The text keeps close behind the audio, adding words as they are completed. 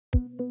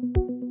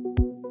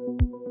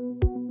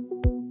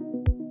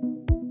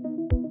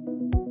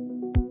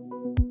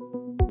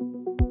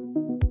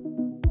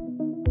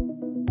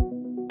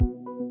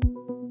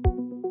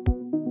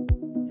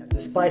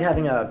despite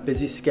having a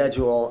busy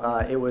schedule,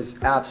 it was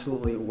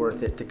absolutely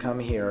worth it to come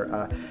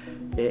here.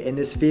 In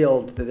this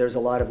field, there's a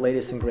lot of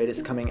latest and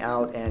greatest coming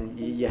out, and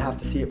you have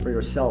to see it for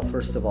yourself,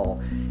 first of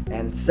all.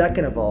 And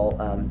second of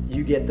all,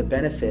 you get the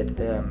benefit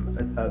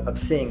of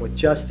seeing with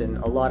Justin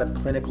a lot of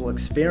clinical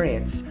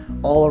experience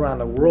all around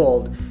the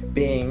world,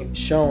 being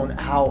shown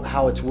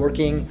how it's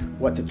working,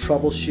 what to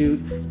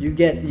troubleshoot. You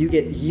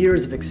get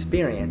years of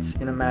experience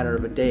in a matter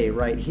of a day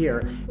right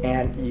here,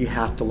 and you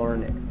have to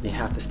learn it. You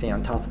have to stay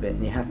on top of it,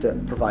 and you have to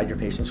provide your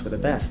patients with the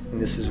best.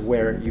 And this is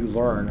where you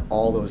learn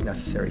all those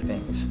necessary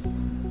things.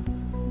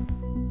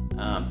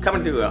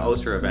 Coming to an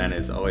Össur event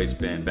has always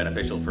been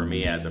beneficial for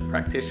me as a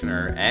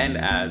practitioner and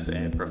as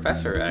a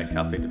professor at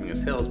Cal State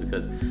Dominguez Hills,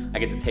 because I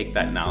get to take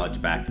that knowledge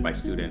back to my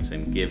students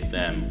and give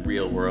them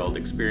real-world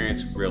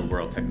experience,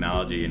 real-world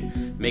technology,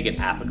 and make it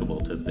applicable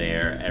to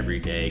their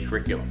everyday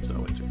curriculum.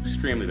 So it's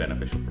extremely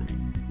beneficial for me.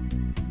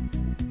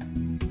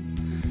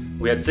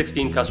 We had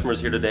 16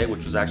 customers here today,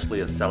 which was actually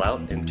a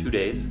sellout in 2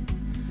 days.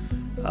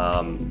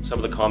 Some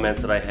of the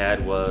comments that I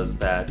had was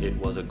that it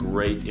was a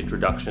great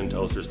introduction to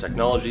Össur's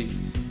technology,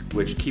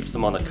 which keeps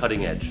them on the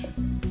cutting edge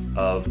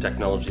of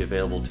technology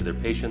available to their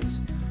patients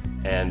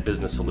and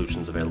business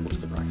solutions available to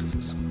their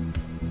practices.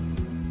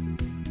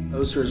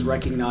 Össur is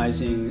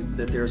recognizing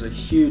that there's a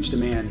huge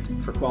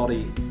demand for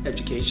quality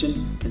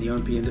education in the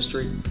O&P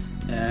industry,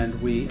 and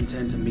we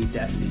intend to meet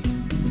that need.